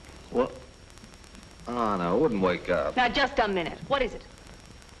 What? Oh, no, it wouldn't wake up. Now, just a minute. What is it?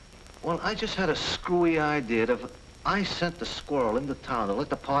 Well, I just had a screwy idea that if I sent the squirrel into town to let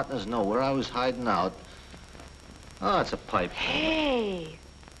the partners know where I was hiding out. Oh, it's a pipe. Hey,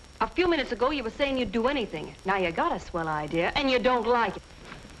 a few minutes ago you were saying you'd do anything. Now you got a swell idea, and you don't like it.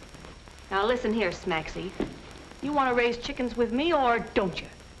 Now listen here, Smaxy. You want to raise chickens with me, or don't you?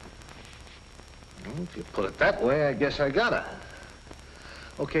 Well, if you put it that way, I guess I gotta.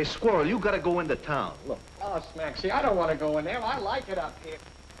 Okay, Squirrel, you gotta go into town. Look. Oh, Smaxy, I don't want to go in there. I like it up here.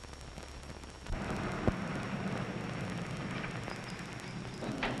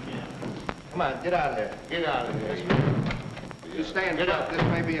 Come on, get out of there. Get out of here. You stay in front. This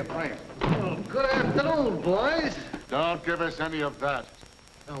may be a prank. Oh, good afternoon, boys. Don't give us any of that.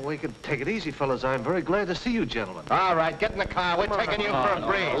 Oh, we can take it easy, fellas. I'm very glad to see you, gentlemen. All right, get in the car. We're taking you for a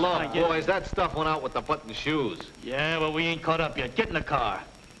breeze. Look, boys, that stuff went out with the button shoes. Yeah, but we ain't caught up yet. Get in the car.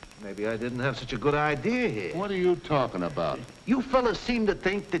 Maybe I didn't have such a good idea here. What are you talking about? You fellas seem to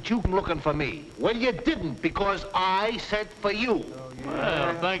think that you're looking for me. Well, you didn't, because I sent for you.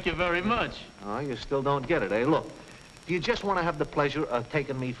 Well, thank you very much. Oh, you still don't get it, eh? Look, do you just want to have the pleasure of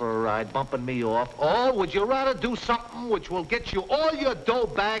taking me for a ride, bumping me off, or would you rather do something which will get you all your dough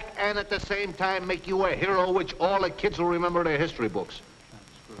back and at the same time make you a hero which all the kids will remember in their history books?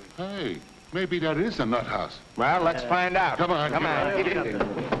 Hey, maybe that is a nut house. Well, let's find out. Come on. Come on. Get in.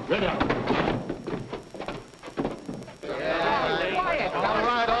 Get out.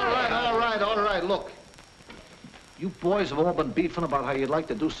 All right. Look. You boys have all been beefing about how you'd like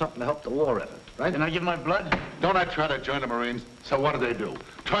to do something to help the war effort, right? Can I give my blood? Don't I try to join the Marines? So what do?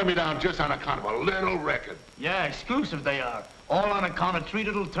 Turn me down just on account of a little record. Yeah, exclusive they are. All on account of 3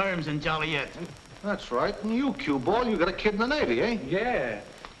 little terms in Joliet. That's right. And you, cue ball, you got a kid in the Navy, eh? Yeah.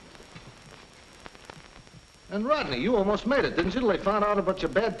 And Rodney, you almost made it, didn't you, till they found out about your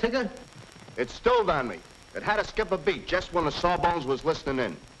bad ticker? It stilled on me. It had to skip a beat just when the Sawbones was listening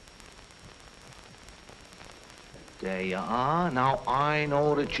in. There you are. Now, I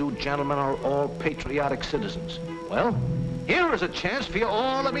know that you gentlemen are all patriotic citizens. Well, here is a chance for you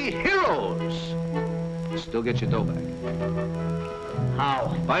all to be heroes. Still get your dough back.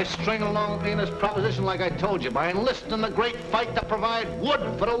 How? By stringing along with me in this proposition like I told you, by enlisting in the great fight to provide wood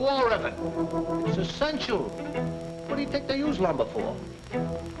for the war effort. It's essential. What do you think they use lumber for?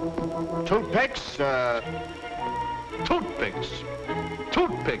 Toothpicks,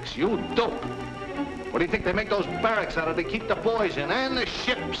 Toothpicks, you dope. What do you think they make those barracks out of to keep the boys in, and the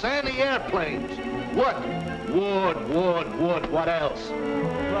ships, and the airplanes? What? Wood, what else?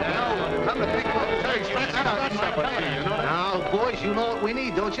 Come to think of it. Now, boys, you know what we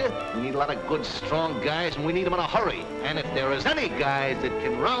need, don't you? We need a lot of good, strong guys, and we need them in a hurry. And if there is any guys that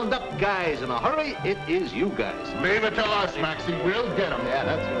can round up guys in a hurry, it is you guys. Leave it to us, Maxie. We'll get them. Yeah,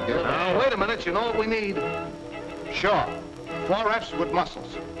 that's good. Now, wait a minute. You know what we need? Sure. 4 Fs with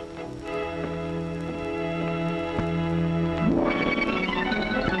muscles.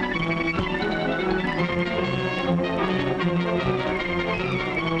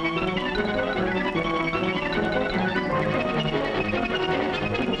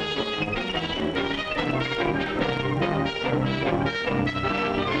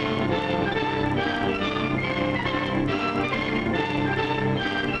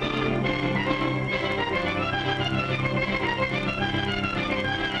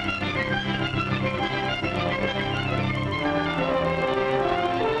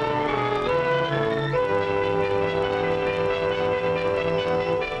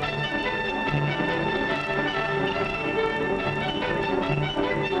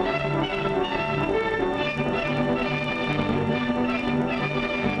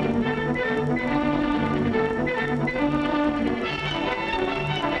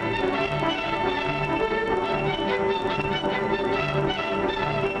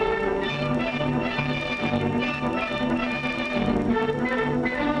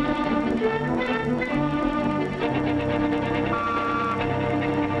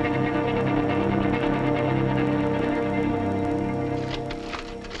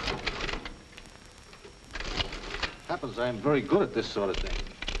 I'm very good at this sort of thing.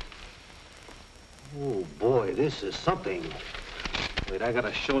 Oh, boy, this is something. Wait, I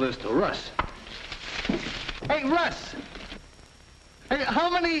gotta show this to Russ. Hey, Russ! Hey, how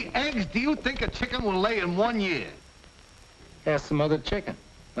many eggs do you think a chicken will lay in 1 year? Ask some other chicken.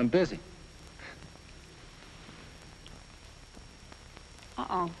 I'm busy.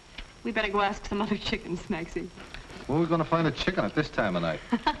 Uh-oh. We better go ask some other chickens, Maxie. Where are we gonna find a chicken at this time of night?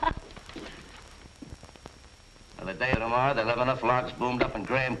 Well, the day of tomorrow, they'll have enough logs boomed up in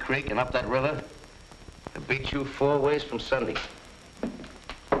Graham Creek and up that river to beat you 4 ways from Sunday.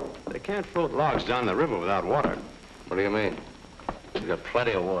 They can't float logs down the river without water. What do you mean? We've got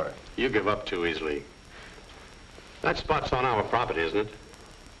plenty of water. You give up too easily. That spot's on our property, isn't it?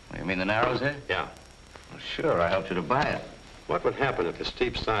 You mean the Narrows here? Yeah. Well, sure, I helped you to buy it. What would happen if the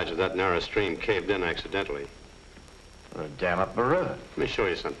steep sides of that narrow stream caved in accidentally? Or dam up the river. Let me show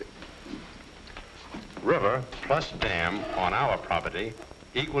you something. River plus dam on our property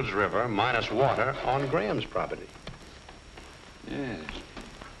equals river minus water on Graham's property. Yes.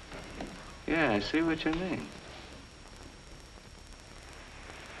 Yeah, I see what you mean.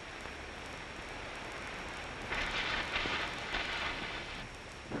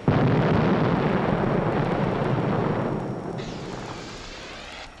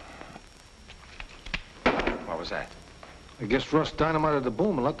 What was that? I guess Russ dynamited the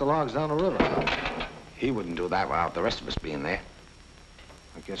boom and let the logs down the river. He wouldn't do that without the rest of us being there.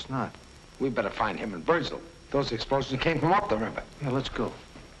 I guess not. We better find him and Birdsell. Those explosions came from up the river. Yeah, let's go.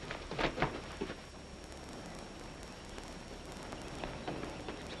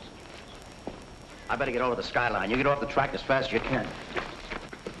 I better get over the skyline. You get off the track as fast as you can.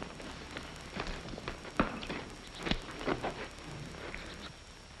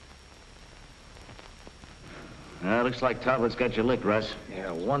 Looks like Talbot's got you licked, Russ.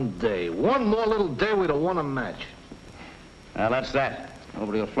 Yeah, one day. One more little day, we'd have won a match. Well, that's that.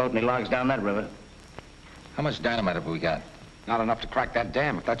 Nobody will float any logs down that river. How much dynamite have we got? Not enough to crack that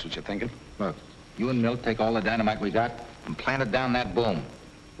dam, if that's what you're thinking. Look, you and Milt take all the dynamite we got and plant it down that boom.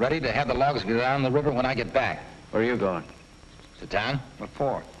 Ready to have the logs go down the river when I get back. Where are you going? To town? What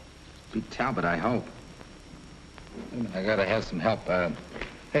for? Beat Talbot, I hope. I gotta have some help.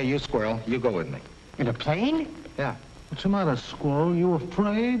 Hey, you Squirrel, you go with me. In a plane? Yeah. What's the matter, Squirrel? You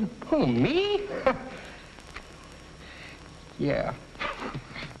afraid? Who, me? Yeah.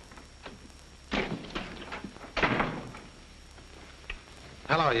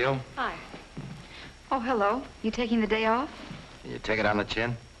 Hello, you. Hi. Oh, hello. You taking the day off? You take it on the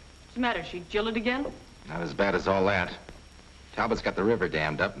chin? What's the matter? She jilted again? Not as bad as all that. Talbot's got the river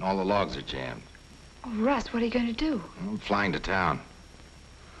dammed up and all the logs are jammed. Oh, Russ, what are you going to do? I'm flying to town.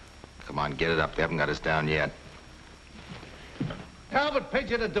 Come on, get it up. They haven't got us down yet. Talbot paid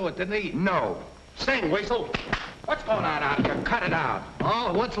you to do it, didn't he? No. Sing, Weasel. What's going on out here? Cut it out.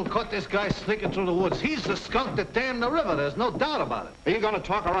 Oh, Wetzel caught this guy sneaking through the woods. He's the skunk that dammed the river. There's no doubt about it. Are you going to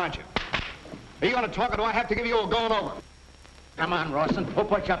talk or aren't you? Are you going to talk or do I have to give you a going over? Come on, Rawson. We'll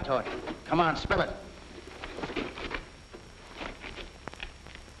put you up to it. Come on, spill it.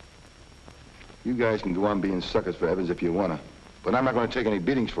 You guys can go on being suckers for Evans if you wanna, but I'm not gonna take any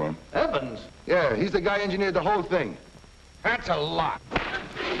beatings for him. Evans? Yeah, he's the guy who engineered the whole thing. That's a lot.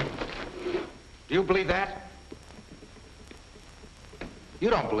 Do you believe that?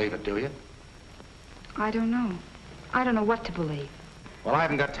 You don't believe it, do you? I don't know. I don't know what to believe. Well, I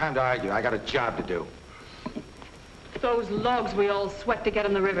haven't got time to argue. I got a job to do. Those logs we all sweat to get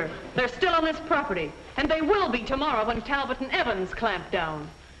in the river. They're still on this property. And they will be tomorrow when Talbot and Evans clamp down.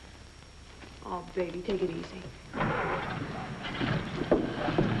 Oh, baby, take it easy.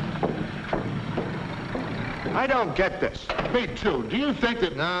 I don't get this. Me too. Do you think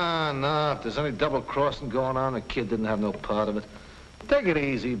that... Nah. If there's any double-crossing going on, the kid didn't have no part of it. Take it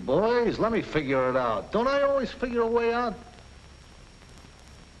easy, boys. Let me figure it out. Don't I always figure a way out?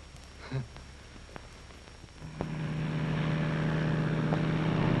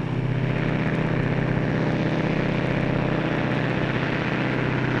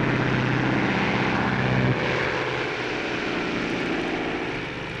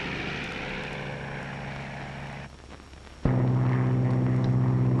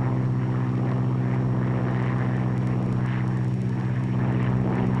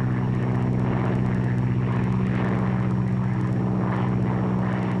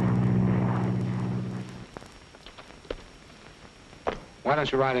 Why don't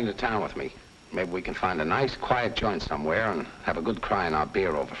you ride into town with me? Maybe we can find a nice, quiet joint somewhere and have a good cry in our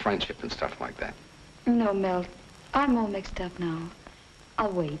beer over friendship and stuff like that. No, Milt. I'm all mixed up now.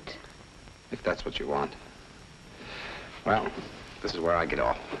 I'll wait. If that's what you want. Well, this is where I get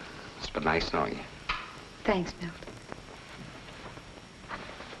off. It's been nice knowing you. Thanks, Milt.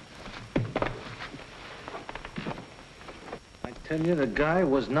 I tell you, the guy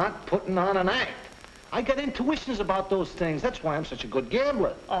was not putting on an act. I got intuitions about those things. That's why I'm such a good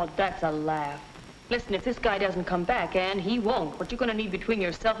gambler. Oh, that's a laugh. Listen, if this guy doesn't come back, and he won't, what you're going to need between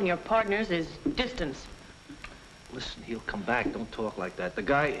yourself and your partners is distance. Listen, he'll come back. Don't talk like that. The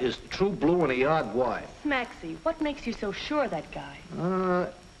guy is true blue and a yard wide. Smaxy, what makes you so sure of that guy?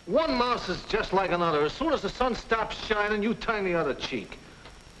 One mouse is just like another. As soon as the sun stops shining, you turn the other cheek.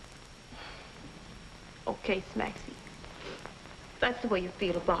 Okay, Smaxy. That's the way you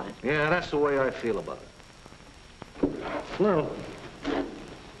feel about it. Yeah, that's the way I feel about it. Lil,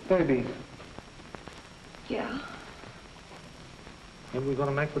 baby, Yeah? maybe we're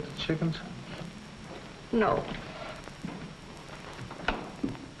gonna make with the chickens? No.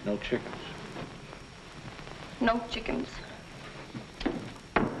 No chickens. No chickens.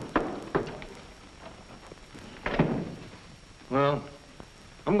 Well,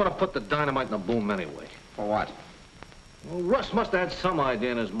 I'm gonna put the dynamite in the boom anyway. For what? Well, Russ must have had some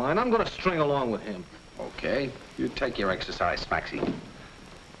idea in his mind. I'm gonna string along with him. Okay. You take your exercise, Smaxy.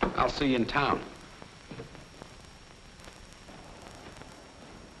 I'll see you in town.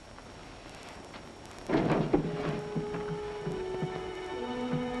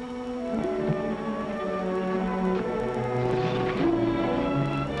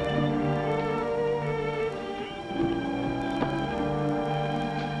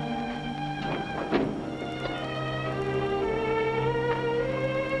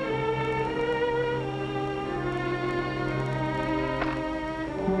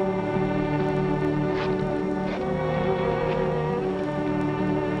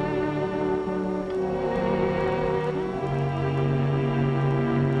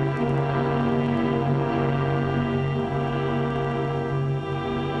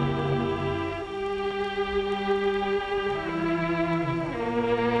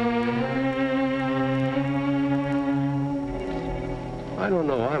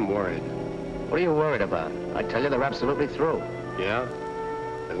 worried. What are you worried about? I tell you, they're absolutely through. Yeah?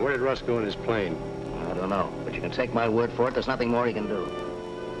 And where did Russ go in his plane? I don't know, but you can take my word for it, there's nothing more he can do.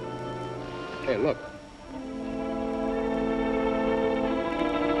 Hey, look.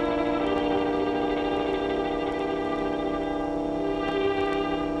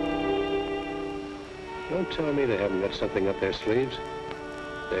 Don't tell me they haven't got something up their sleeves.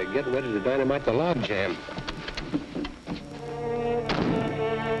 They're getting ready to dynamite the log jam.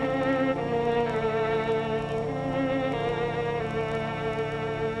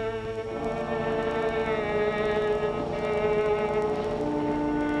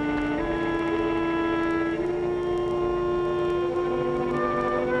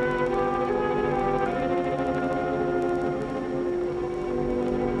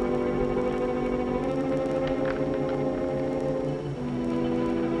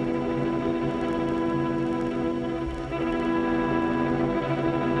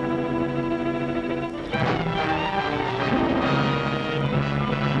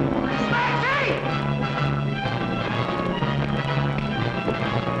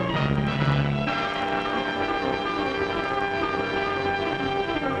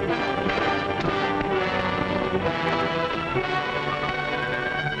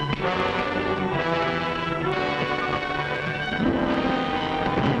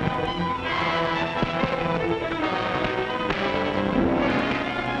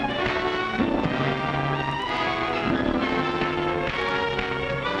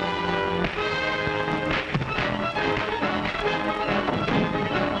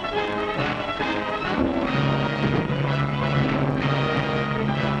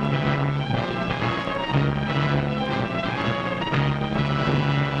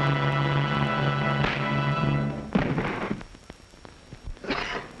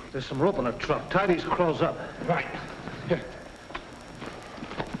 There's some rope in the truck. Tie these crows up. Right. Here.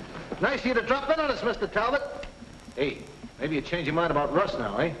 Nice of you to drop in on us, Mr. Talbot. Hey, maybe you changed your mind about Russ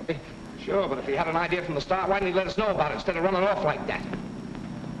now, eh? Hey. Sure, but if he had an idea from the start, why didn't he let us know about it instead of running off like that?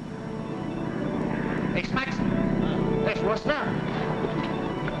 Hey, Smacks, there's Russ now.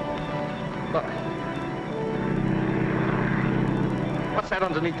 Look. What's that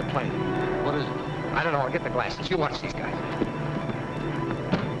underneath the plane? What is it? I don't know. I'll get the glasses. You watch these guys.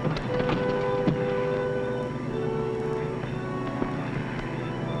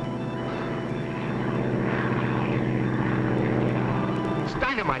 It's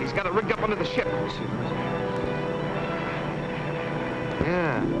dynamite. He's got it rigged up under the ship.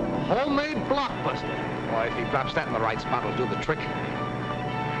 Yeah, a homemade blockbuster. Boy, if he drops that in the right spot, it'll do the trick.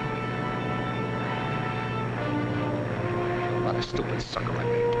 What a stupid sucker like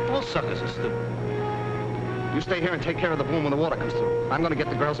me. All suckers are stupid. You stay here and take care of the boom when the water comes through. I'm gonna get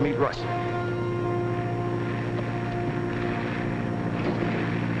the girls and meet Russ.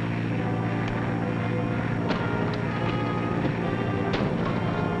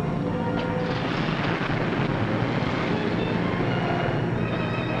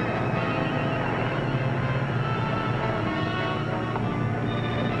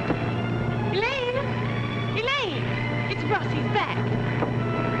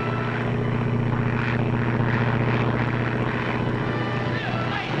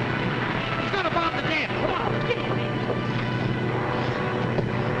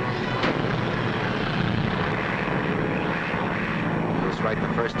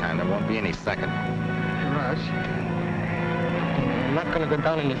 Any second. Russ, you're not going to go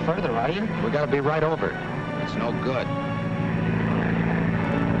down any further, are you? We got to be right over it. It's no good.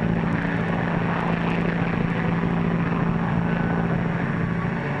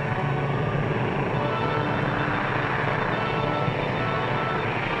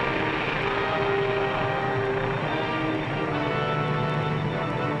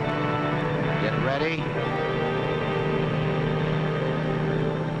 Get ready.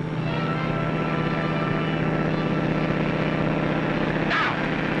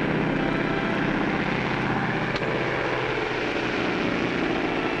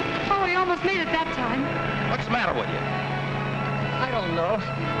 What's the matter with you? I don't know.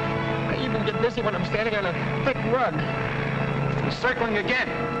 I even get dizzy when I'm standing on a thick rug. He's circling again.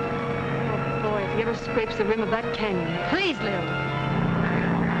 Oh, boy, if he ever scrapes the rim of that canyon. Please, Lil.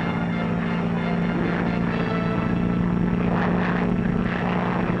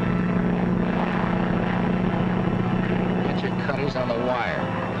 Get your cutters on the wire.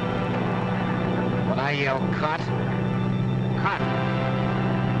 When I yell cut, cut.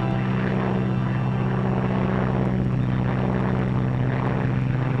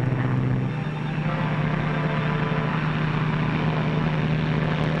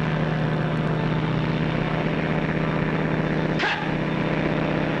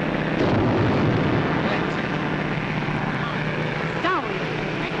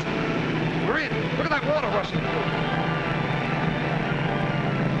 that water rushing through?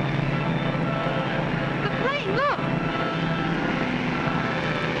 The plane, look!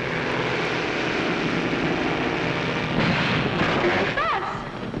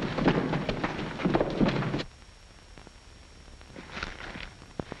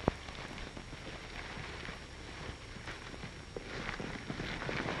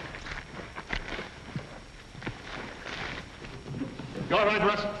 You all right,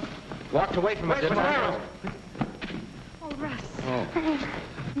 Russ? Walked away from it, didn't I? Oh, Russ. Oh.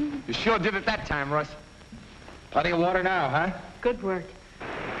 You sure did it that time, Russ. Plenty of water now, huh? Good work.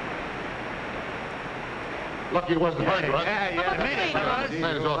 Lucky it wasn't hurt, Russ. Yeah.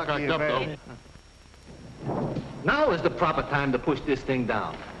 Man is all cracked up, though. Now is the proper time to push this thing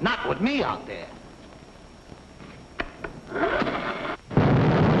down. Not with me out there.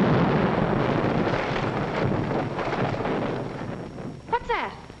 What's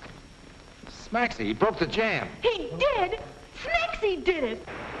that? Smacksy, he broke the jam. He did? Snacksy did it!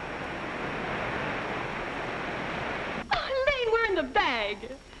 Oh, Lane, we're in the bag.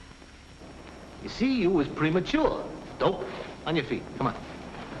 You see, you was premature. Dope. On your feet. Come on.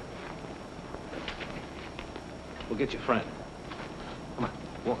 We'll get your friend. Come on.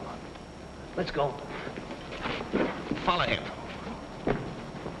 Walk on. Let's go. Follow him.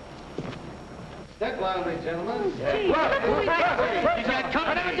 Step lively, gentlemen. Gee, look who we got. He's got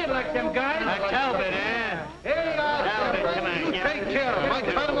company. I never did like them guys. Talbot, eh? Here you are. Talbot, come on. Take care of him. I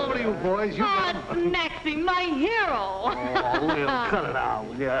turn him over to you, boys. You Oh, Snacksy, my hero. We'll cut it out,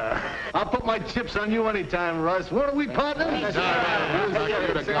 yeah. I'll put my chips on you anytime, Russ. What are we, partners?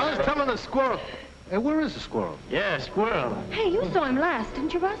 I was telling a squirrel. Hey, where is the squirrel? Yeah, squirrel. Hey, you saw him last,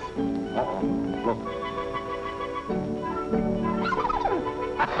 didn't you, Russ? Uh-oh. Look.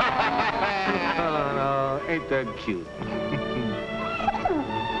 Oh, no. Ain't that cute?